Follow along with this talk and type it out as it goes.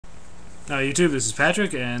YouTube, this is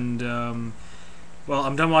Patrick, and well,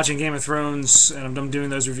 I'm done watching Game of Thrones, and I'm done doing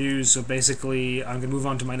those reviews. So basically, I'm gonna move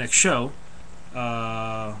on to my next show,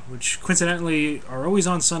 which coincidentally are always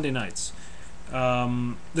on Sunday nights.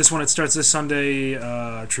 This one it starts this Sunday,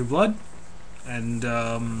 True Blood, and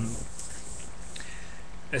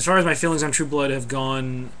as far as my feelings on True Blood have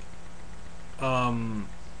gone,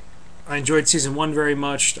 I enjoyed season one very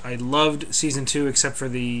much. I loved season two, except for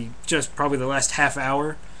the just probably the last half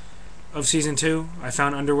hour of season two. I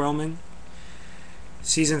found underwhelming.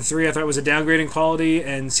 Season three, I thought was a downgrade in quality,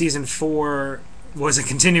 and season four was a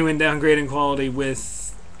continuing downgrade in quality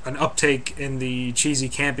with an uptake in the cheesy,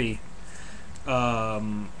 campy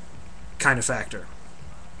kind of factor.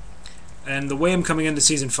 And the way I'm coming into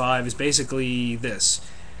season five is basically this: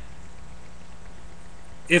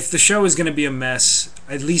 if the show is going to be a mess,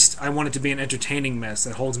 at least I want it to be an entertaining mess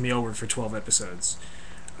that holds me over for 12 episodes.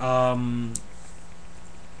 Um,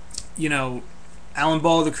 you know, Alan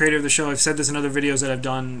Ball, the creator of the show, I've said this in other videos that I've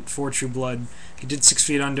done for True Blood. He did 6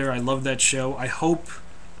 Feet Under. I love that show.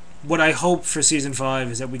 What I hope for season 5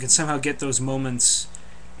 is that we can somehow get those moments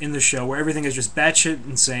in the show where everything is just batshit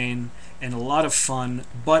insane and a lot of fun,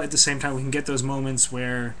 but at the same time we can get those moments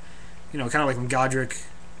where, kind of like when Godric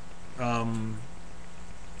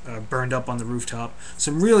burned up on the rooftop.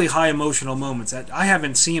 Some really high emotional moments. I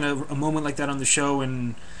haven't seen a moment like that on the show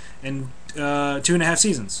in 2.5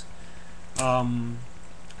 seasons. And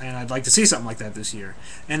I'd like to see something like that this year.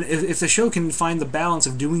 And if the show can find the balance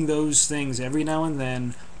of doing those things every now and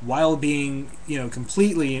then while being,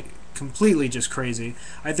 completely just crazy,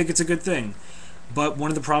 I think it's a good thing. But one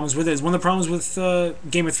of the problems with it is one of the problems with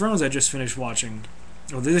Game of Thrones I just finished watching.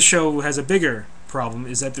 Well, this show has a bigger problem,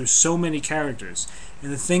 is that there's so many characters.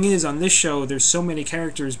 And the thing is, on this show, there's so many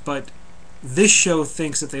characters, but this show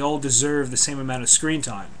thinks that they all deserve the same amount of screen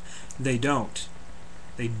time. They don't.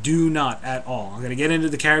 They do not at all. I'm going to get into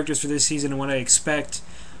the characters for this season and what I expect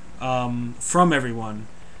from everyone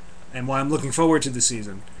and why I'm looking forward to the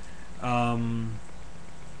season. I'm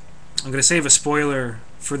going to save a spoiler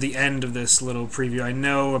for the end of this little preview. I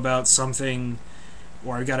know about something,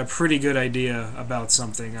 or I got a pretty good idea about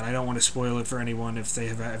something, and I don't want to spoil it for anyone if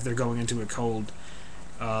they're going into it cold.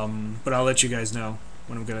 But I'll let you guys know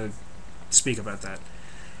when I'm going to speak about that.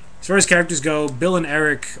 As far as characters go, Bill and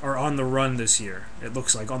Eric are on the run this year. It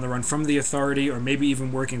looks like on the run from the Authority, or maybe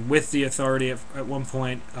even working with the Authority at one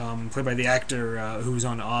point. Played by the actor who was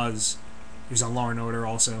on Oz. He was on Law and Order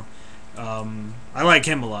also. I like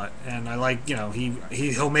him a lot, and I like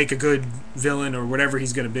he'll make a good villain or whatever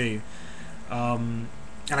he's going to be. And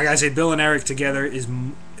I gotta say, Bill and Eric together it's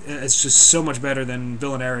just so much better than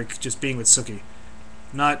Bill and Eric just being with Sookie.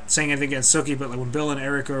 Not saying anything against Sookie, but like when Bill and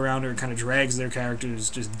Eric are around her, it kind of drags their characters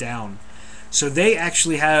just down. So they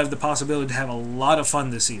actually have the possibility to have a lot of fun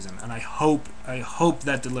this season, and I hope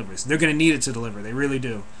that delivers. They're going to need it to deliver. They really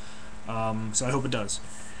do. So I hope it does.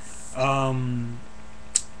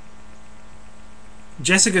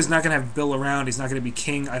 Jessica's not going to have Bill around. He's not going to be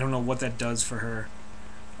king. I don't know what that does for her.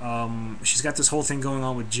 She's got this whole thing going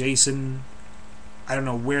on with Jason. I don't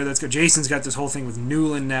know where that's going. Jason's got this whole thing with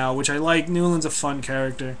Newland now, which I like. Newland's a fun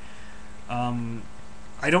character.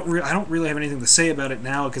 I don't really have anything to say about it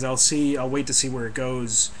now because I'll wait to see where it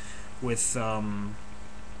goes with the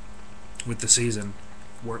season,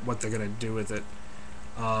 what they're gonna do with it.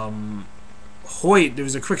 Hoyt, there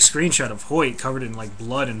was a quick screenshot of Hoyt covered in like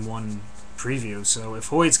blood in one preview. So if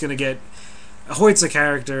Hoyt's a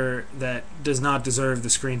character that does not deserve the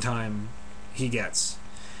screen time he gets.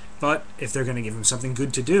 But if they're going to give him something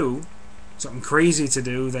good to do, something crazy to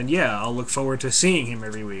do, then yeah, I'll look forward to seeing him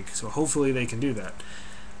every week. So hopefully they can do that.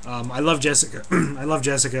 I love Jessica. I love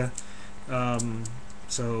Jessica.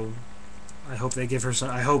 So I hope they give her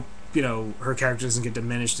some. I hope her character doesn't get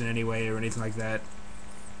diminished in any way or anything like that.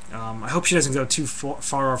 I hope she doesn't go too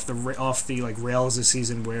far off the like rails this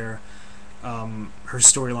season where her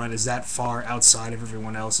storyline is that far outside of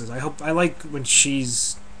everyone else's. I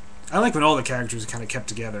like when all the characters are kind of kept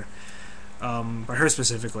together, but her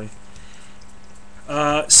specifically.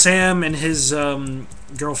 Sam and his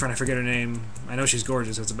girlfriend, I forget her name. I know she's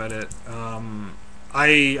gorgeous, that's about it.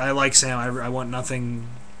 I like Sam. I want nothing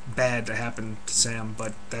bad to happen to Sam,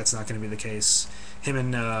 but that's not going to be the case. Him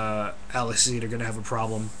and Alice Seed are going to have a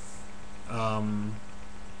problem.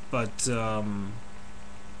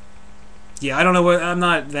 Yeah, I don't know I'm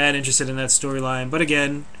not that interested in that storyline, but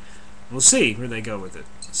again, we'll see where they go with it.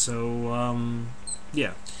 So,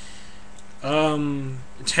 yeah.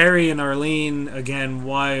 Terry and Arlene, again,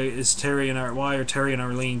 why are Terry and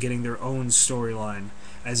Arlene getting their own storyline?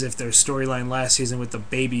 As if their storyline last season with the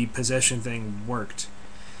baby possession thing worked.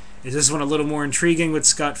 Is this one a little more intriguing with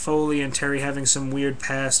Scott Foley and Terry having some weird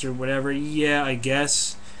past or whatever? Yeah, I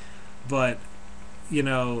guess. But, you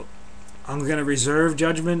know, I'm going to reserve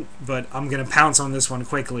judgment, but I'm going to pounce on this one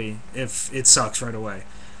quickly if it sucks right away.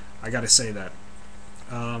 I got to say that.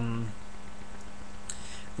 The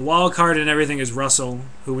wild card and everything is Russell,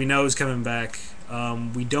 who we know is coming back.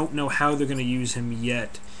 We don't know how they're going to use him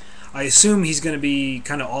yet. I assume he's going to be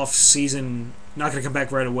kind of off-season, not going to come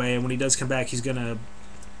back right away, and when he does come back, he's going to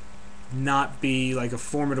not be like a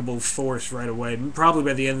formidable force right away. Probably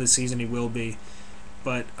by the end of the season he will be,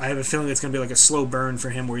 but I have a feeling it's going to be like a slow burn for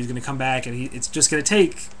him where he's going to come back and it's just going to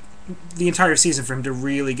take the entire season for him to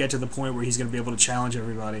really get to the point where he's going to be able to challenge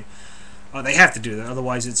everybody. They have to do that,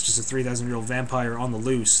 otherwise it's just a 3,000-year-old vampire on the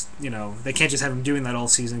loose. You know, they can't just have him doing that all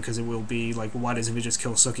season because it will be like, why doesn't he just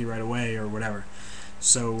kill Sookie right away or whatever?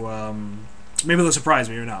 So maybe they'll surprise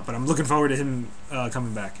me or not, but I'm looking forward to him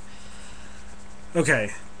coming back.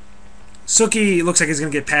 Okay, Sookie looks like he's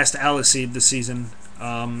going to get past Aliseed this season.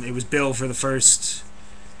 It was Bill for the first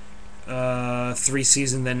 3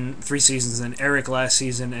 seasons, then Eric last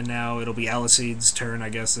season, and now it'll be Aliseed's turn, I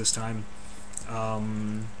guess, this time.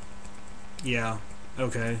 Yeah,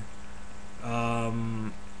 okay.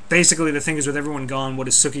 Basically, the thing is, with everyone gone, what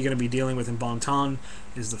is Sookie going to be dealing with in Bon-Ton?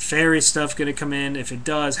 Is the fairy stuff going to come in? If it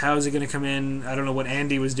does, how is it going to come in? I don't know what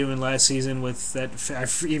Andy was doing last season with that.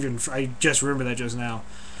 I just remember that just now.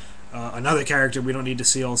 Another character we don't need to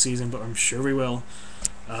see all season, but I'm sure we will.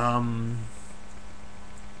 I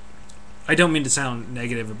don't mean to sound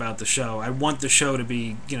negative about the show. I want the show to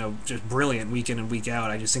be, you know, just brilliant week in and week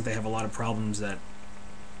out. I just think they have a lot of problems that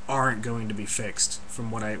aren't going to be fixed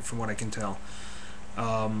from what I can tell.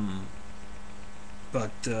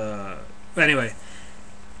 But anyway,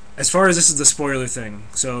 as far as this is the spoiler thing,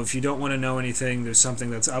 so if you don't want to know anything, there's something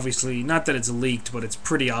that's obviously, not that it's leaked, but it's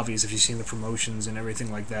pretty obvious if you've seen the promotions and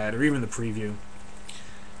everything like that, or even the preview.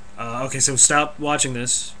 Okay, so stop watching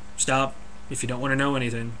this. Stop if you don't want to know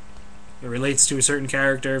anything. It relates to a certain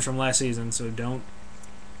character from last season, so don't.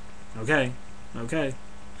 Okay.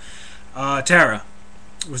 Tara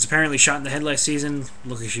was apparently shot in the head last season.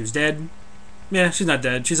 Looked like she was dead. Yeah, she's not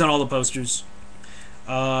dead. She's on all the posters.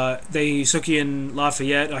 Sookie and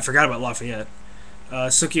Lafayette. I forgot about Lafayette.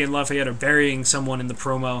 Sookie and Lafayette are burying someone in the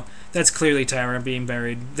promo. That's clearly Tara being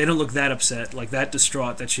buried. They don't look that upset, like that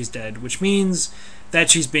distraught that she's dead, which means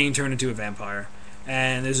that she's being turned into a vampire.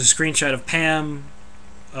 And there's a screenshot of Pam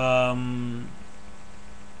in,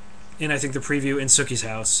 I think, the preview in Sookie's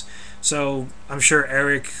house. So I'm sure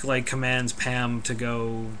Eric commands Pam to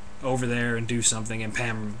go over there and do something, and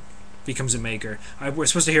Pam becomes a maker. We're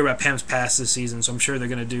supposed to hear about Pam's past this season, so I'm sure they're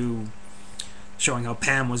going to do showing how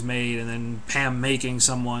Pam was made and then Pam making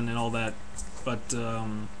someone and all that. But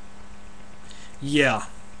yeah,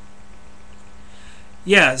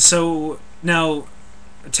 so now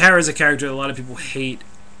Tara's a character that a lot of people hate.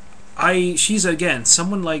 She's, again,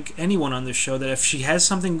 someone like anyone on this show that if she has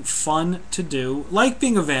something fun to do, like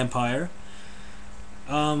being a vampire,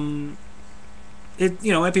 it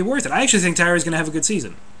might be worth it. I actually think Tara's going to have a good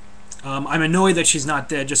season. I'm annoyed that she's not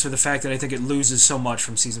dead, just for the fact that I think it loses so much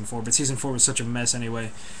from Season 4, but Season 4 was such a mess anyway.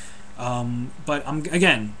 But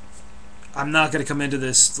I'm not going to come into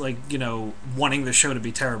this, wanting the show to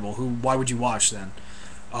be terrible. Why would you watch then?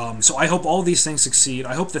 So I hope all these things succeed.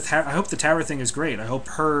 I hope the Tara thing is great. I hope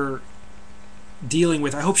her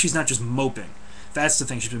I hope she's not just moping. That's the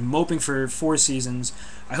thing. She's been moping for 4 seasons.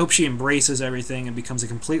 I hope she embraces everything and becomes a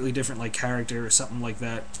completely different character or something like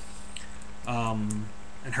that.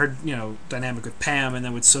 And her, dynamic with Pam and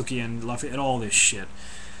then with Sookie and Lafayette and all this shit.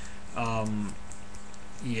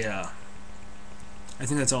 Yeah. I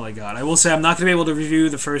think that's all I got. I will say I'm not going to be able to review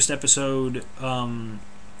the first episode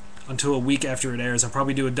until a week after it airs. I'll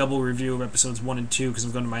probably do a double review of episodes 1 and 2 because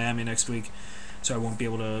I'm going to Miami next week, so I won't be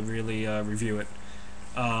able to really review it.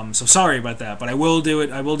 So sorry about that, but I will do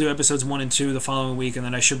it. I will do episodes 1 and 2 the following week, and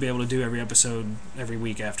then I should be able to do every episode every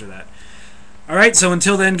week after that. Alright, so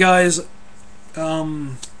until then, guys,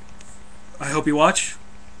 I hope you watch.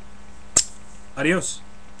 Adios.